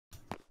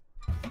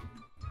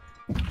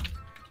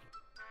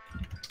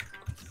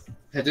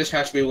This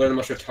has to be one of the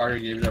most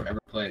retarded games I've ever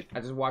played. I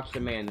just watched a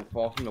man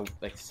fall from the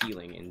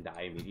ceiling and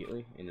die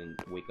immediately, and then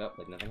wake up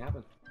like nothing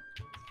happened.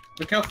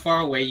 Look how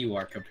far away you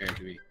are compared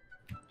to me.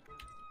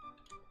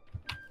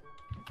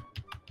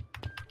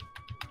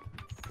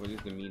 What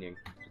is the meaning?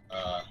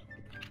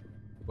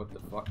 What the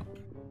fuck?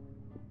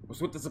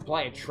 What's with the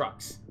supply of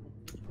trucks?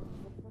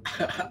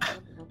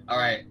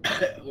 Alright,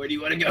 where do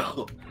you want to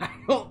go? I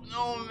don't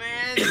know,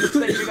 man. It looks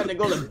like you're gonna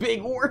go to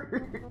big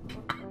work.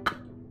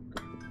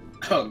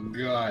 Oh,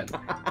 God.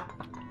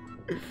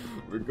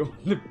 We're going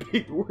to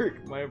big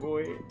work, my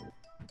boy.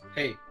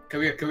 Hey,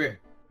 come here, come here.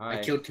 Hi.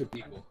 I killed 2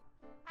 people.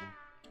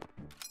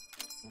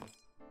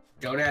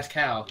 Don't ask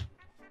how.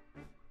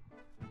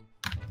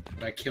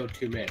 But I killed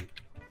 2 men.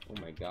 Oh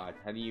my god,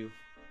 how do you...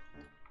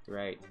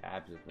 Right,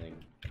 tabs a thing.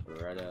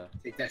 Beretta.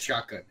 Take that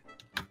shotgun.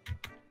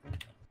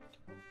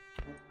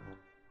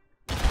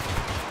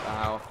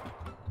 Ow.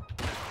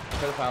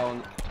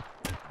 Pedophile.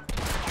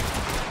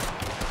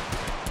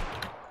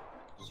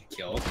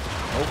 Killed.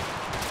 Oh.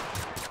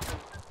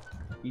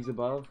 He's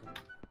above.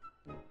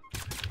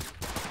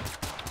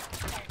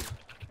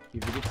 If he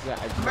gets to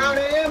that, I'm out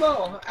of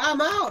ammo!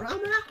 I'm out!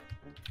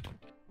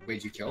 Wait,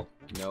 did you kill?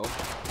 No.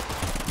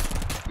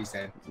 He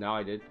said. No,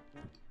 I did.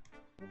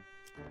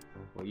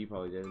 Well, you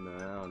probably did. No,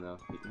 I don't know.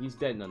 He's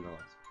dead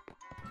nonetheless.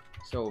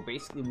 So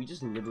basically, we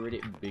just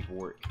liberated big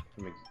work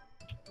from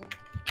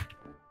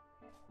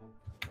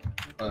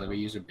Oh, let me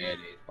use a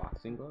band-aid.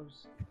 boxing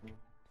gloves.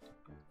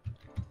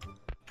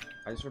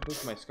 I just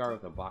replaced my scar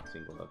with a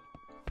boxing glove.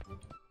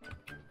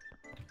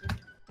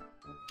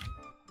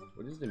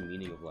 What is the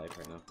meaning of life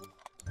right now?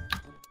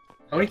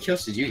 How many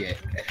kills did you get?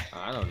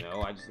 I don't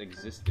know. I just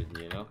existed,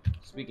 you know?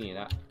 Speaking of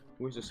that,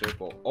 where's the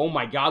circle? Oh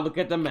my god, look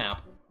at the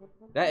map!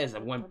 That is a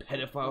one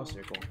pedophile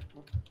circle.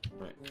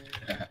 Right.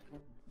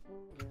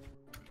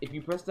 If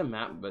you press the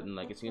map button,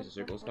 like, as soon as the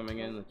circle's coming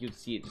in, like, you'd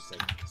see it just,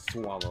 like,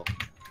 swallow.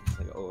 It's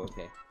like, oh,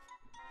 okay.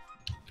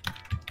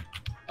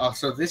 Oh,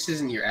 so this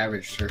isn't your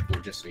average circle,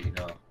 just so you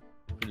know.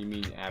 What do you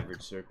mean,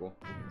 average circle?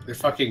 The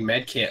fucking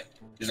med kit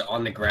is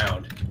on the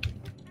ground.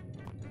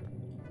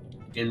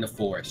 In the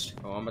forest.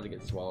 Oh, I'm about to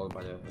get swallowed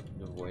by the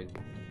void.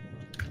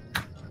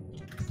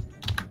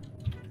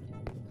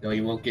 No,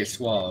 you won't get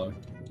swallowed.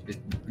 Just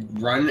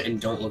run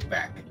and don't look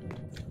back.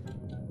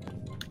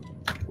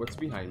 What's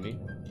behind me?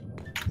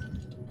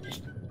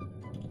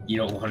 You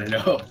don't want to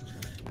know.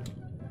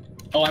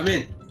 Oh, I'm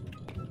in.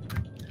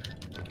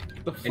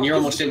 The fuck And you're is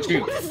almost in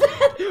too. What is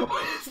that?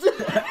 What is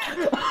that?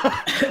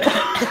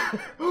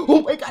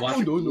 Oh my god!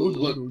 Watch No!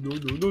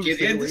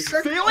 Get in the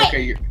circle.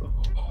 Okay,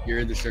 you're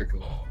in the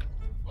circle.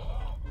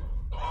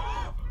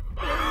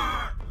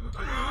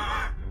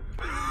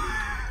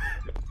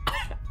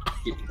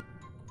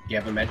 You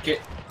have a med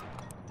kit?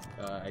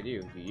 I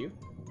do. Do you?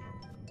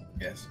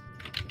 Yes.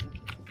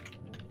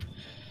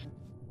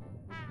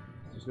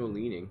 There's no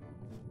leaning.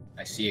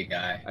 I see a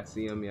guy. I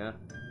see him, yeah.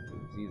 He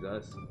sees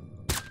us.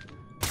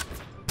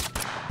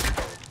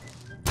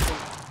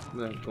 I'm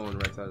gonna go on the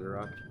right side of the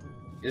rock.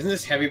 Isn't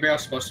this heavy barrel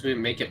supposed to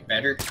make it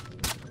better?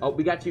 Oh,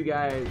 we got 2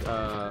 guys,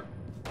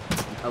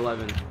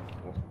 11.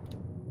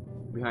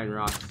 Behind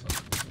rocks.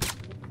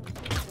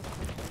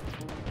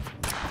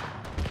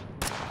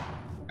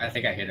 I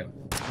think I hit him.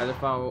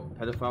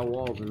 Pedophile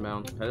walls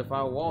inbound.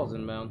 Pedophile walls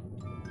inbound.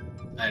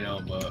 I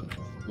know, but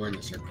we're in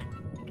the circle.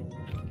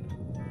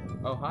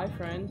 Oh, hi,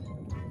 friend.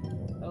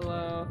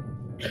 Hello.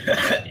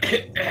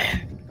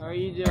 How are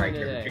you doing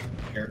today?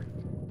 Here.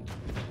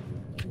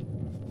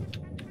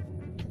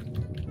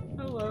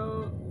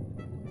 Hello.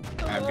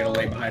 I'm gonna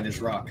lay behind this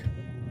rock.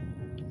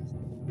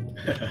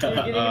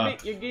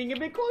 You're getting a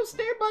bit close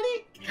there,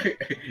 buddy.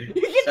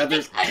 You're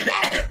getting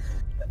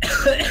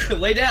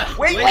Lay down.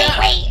 Wait.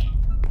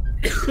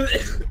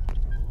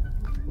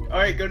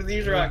 Alright, go to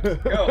these rocks.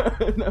 Go.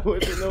 That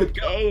wasn't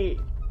okay.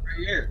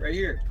 Right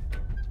here.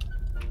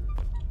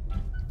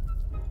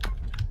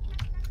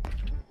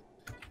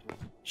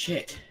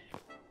 Shit.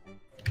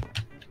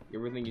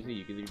 Everything you see,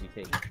 you can literally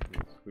take.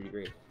 It's pretty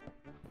great.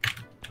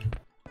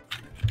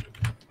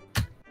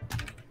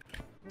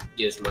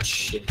 Get as much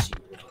shit as you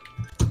want.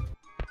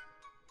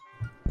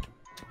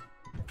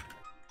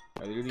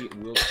 I'm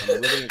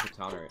wielding a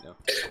katana right now.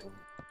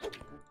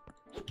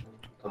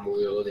 I'm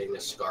wielding a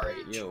Scar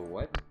H. Yo,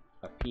 what?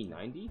 A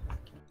P90?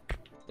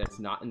 That's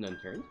not an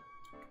unturned?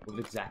 With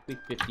exactly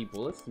 50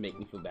 bullets to make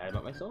me feel bad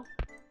about myself?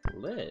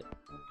 Lit.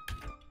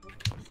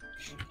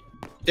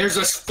 There's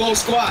a full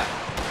squad!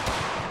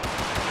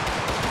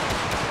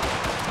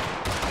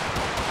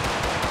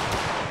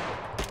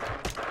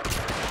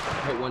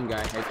 Hit one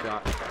guy,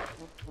 headshot.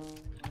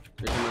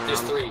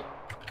 There's 3. They're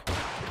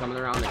coming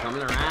around town.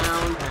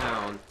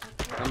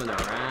 Coming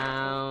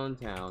around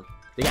town.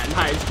 They got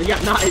knives! They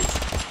got knives!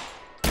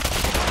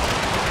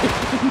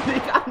 They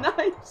got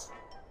knives!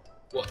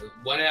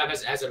 One of them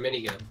has a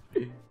minigun.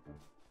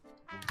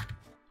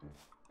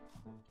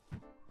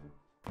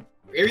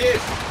 Here he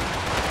is!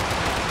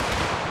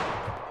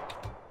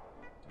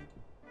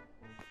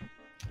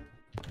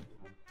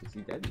 Is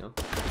he dead? No.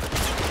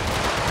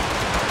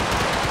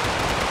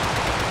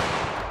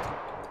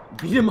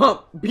 Beat him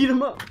up! Beat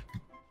him up!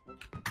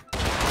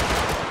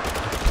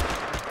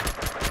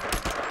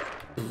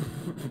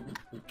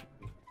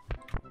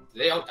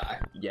 They all die.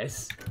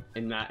 Yes,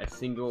 and not a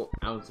single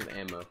ounce of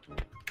ammo.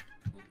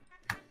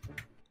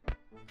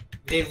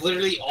 They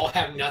literally all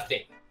have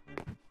nothing.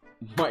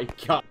 My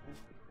god.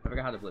 I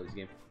forgot how to play this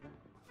game.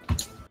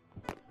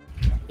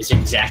 It's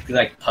exactly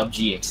like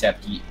PUBG,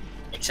 except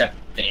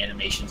the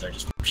animations are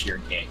just pure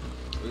gay.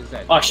 What is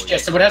that? Oh shit!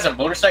 Someone has a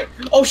motorcycle.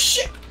 Oh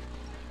shit!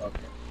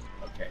 Okay.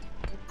 Okay.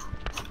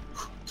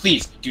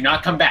 Please do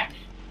not come back.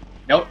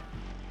 Nope.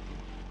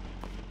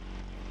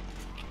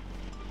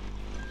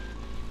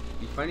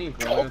 You funny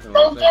Go, go,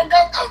 go, go,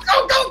 go,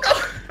 go, go, go!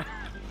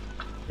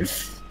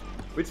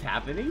 What's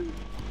happening?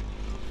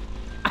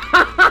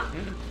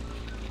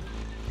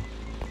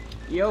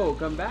 Yo,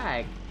 come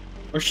back.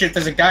 Oh shit!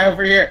 There's a guy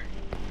over here.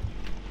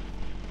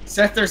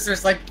 Seth,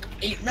 there's like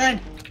 8 men.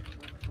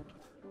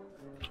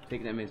 I'm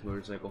taking that man's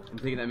motorcycle. I'm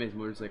taking that man's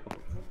motorcycle.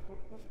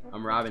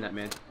 I'm robbing that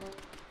man.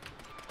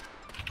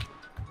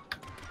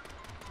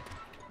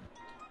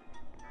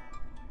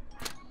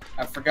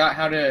 I forgot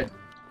how to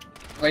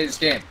play this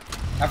game.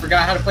 I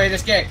forgot how to play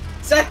this game.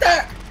 Seth,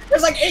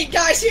 there's like 8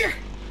 guys here.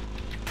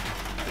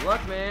 Good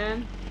luck,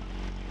 man.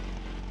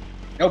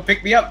 No,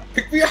 pick me up.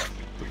 Pick me up.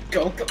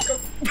 Go, go, go.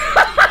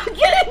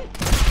 Get in!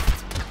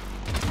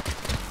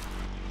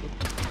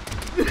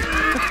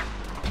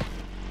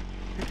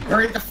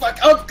 Hurry the fuck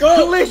up. Go.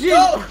 Collision!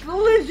 Go.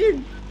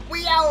 Collision!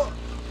 We out!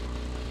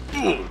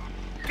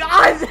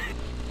 God!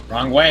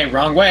 Wrong way.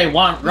 Wrong way.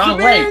 Wrong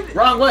way.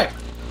 Wrong way.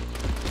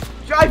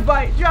 Drive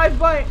by! Drive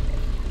by!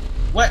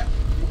 What?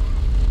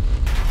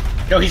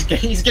 No, he's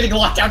getting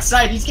locked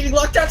outside. He's getting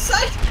locked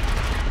outside.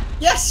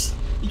 Yes,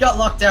 he got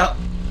locked out.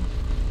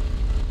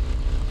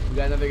 We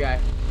got another guy.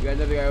 We got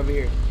another guy over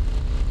here.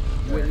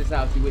 He went in this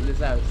house. He went in this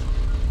house.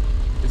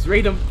 Let's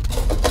raid him.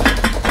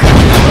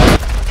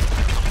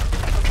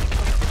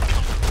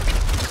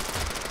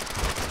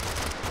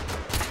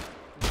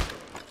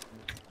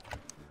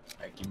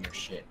 Alright, give me your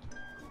shit.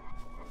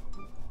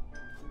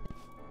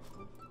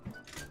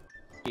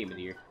 Game of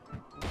the year.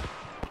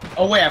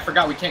 Oh wait, I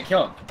forgot we can't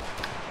kill him.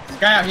 There's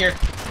a guy out here.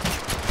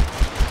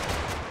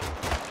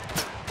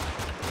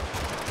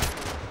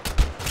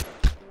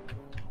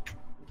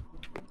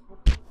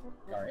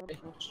 Alright.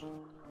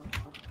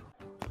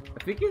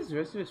 I think his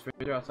rest of his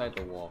friends are outside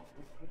the wall.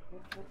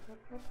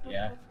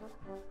 Yeah.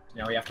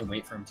 Now we have to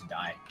wait for him to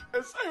die.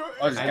 Oh,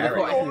 there's a I guy know I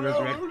right can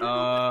resurrect.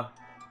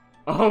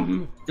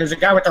 There's a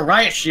guy with a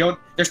riot shield.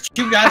 There's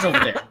 2 guys over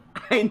there.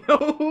 I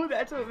know,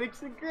 that's what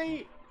makes it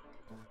great.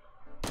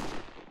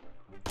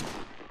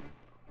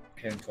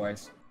 Hit him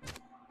twice.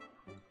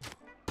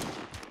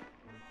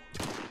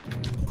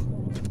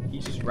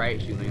 He's just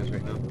riot shooting us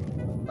right now.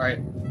 Alright.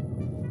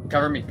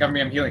 Cover me,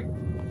 I'm healing.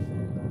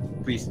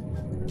 Please.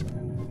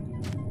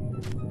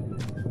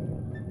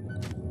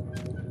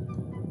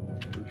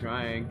 I'm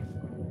trying.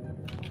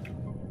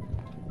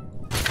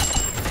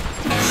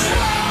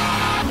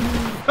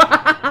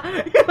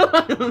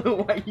 I don't know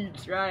why you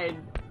tried.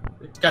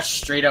 Got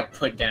straight up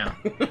put down.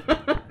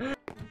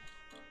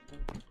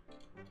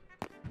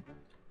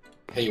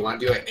 Hey, you want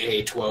to do an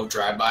AA-12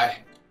 drive-by?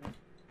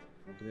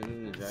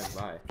 Drive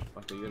by.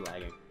 Fuck, you're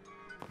lagging.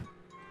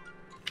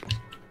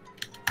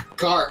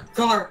 Car!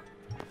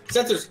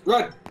 Sethers,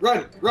 run!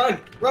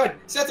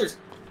 Sethers,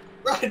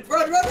 run!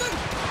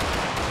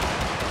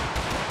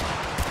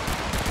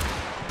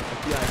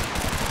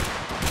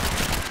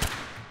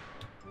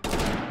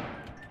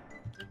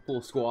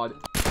 Full squad.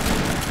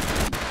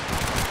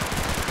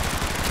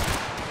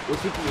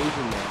 What's with the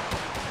Asian man?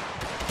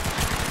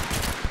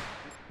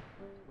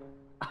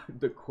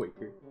 The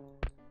Quaker.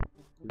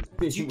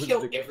 Did you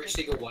kill every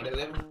single one of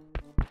them?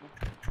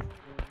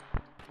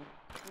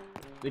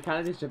 They kind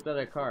of just jumped out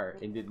of a car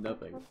and did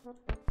nothing.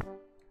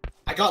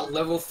 I got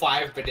level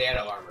 5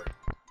 banana armor.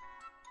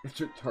 It's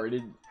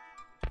retarded.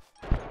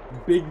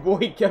 Big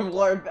boy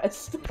Kevlar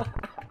vest.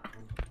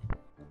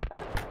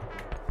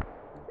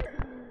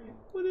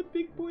 Want a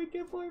big boy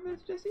Kevlar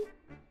vest, Jesse?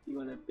 You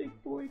want a big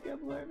boy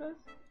Kevlar vest?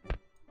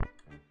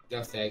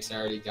 No thanks, I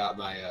already got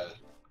my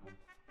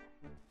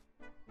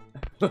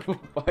Level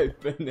 5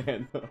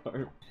 banana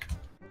arm.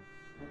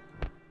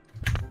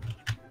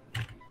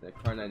 That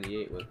car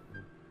 98 with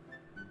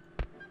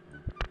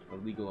a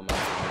legal amount of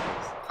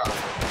car.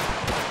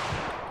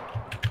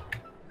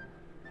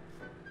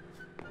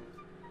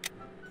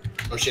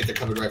 Oh shit, they're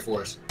coming right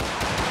for us.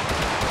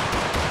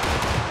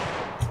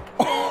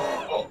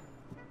 Oh.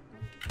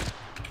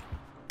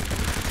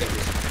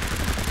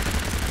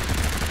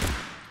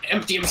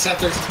 Empty him,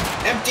 Sethers!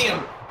 Empty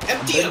him!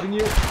 Empty him!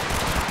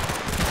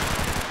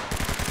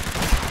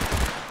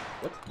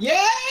 What?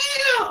 Yeah!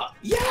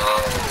 Yeah!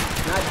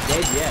 Not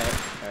dead yet.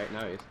 Alright,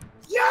 now he is.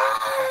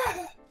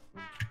 Yeah!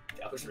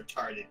 That was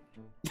retarded.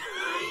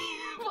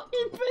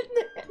 Fucking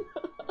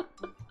banana!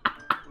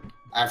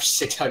 I have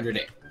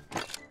 600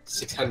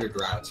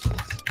 rounds.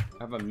 I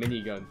have a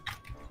minigun.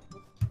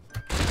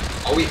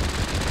 Oh, we.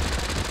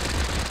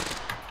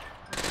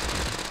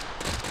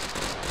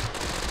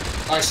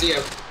 Oh, I see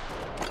him.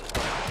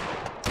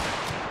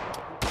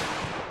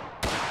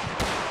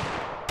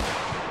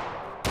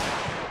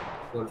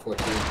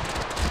 114.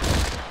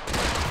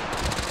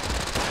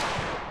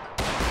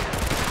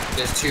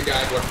 There's 2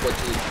 guys,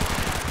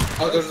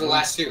 114. Oh, those are the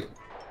last 2.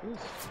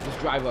 Just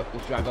drive up.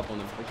 Just drive up on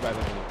them. Just drive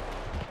up on them.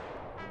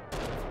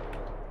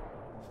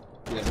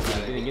 Get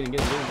in.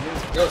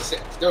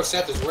 No,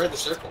 Seth is where the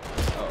circle.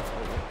 Oh,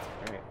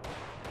 okay. Alright.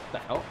 What the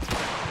hell?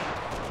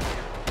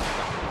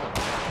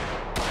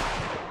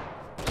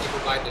 Keep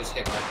in mind there's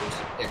hit markers.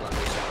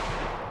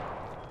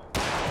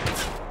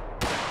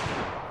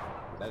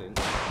 I didn't.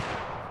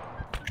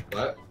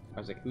 What? I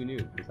was like, who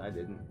knew? Because I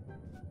didn't.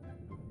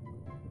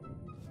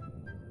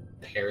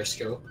 The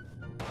Periscope.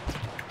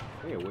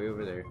 Hey, way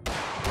over there.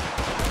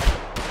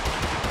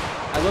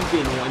 I love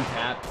being one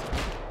tapped.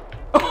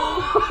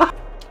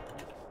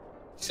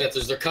 Seth,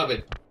 they're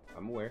coming.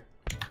 I'm aware.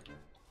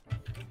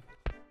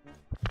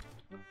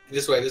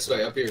 This way,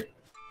 up here.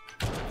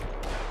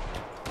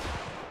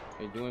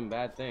 You're doing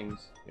bad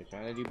things. You're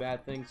trying to do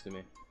bad things to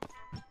me.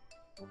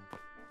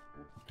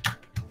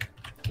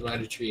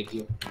 Behind a tree and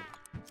heal.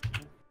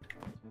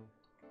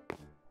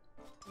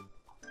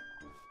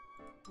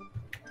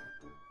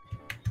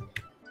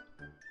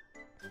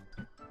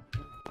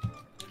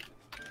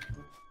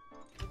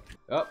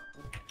 Up.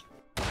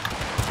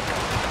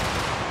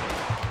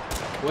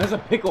 What is a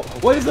pickle?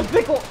 What is a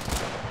pickle?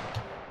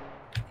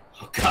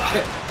 Oh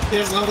god,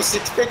 there's level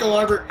 6 pickle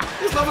armor.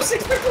 There's level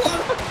 6 pickle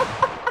armor.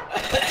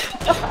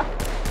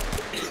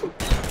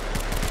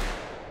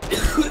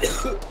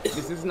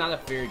 This is not a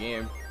fair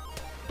game.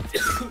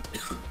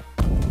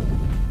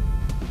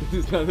 This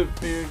is not a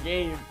fair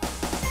game.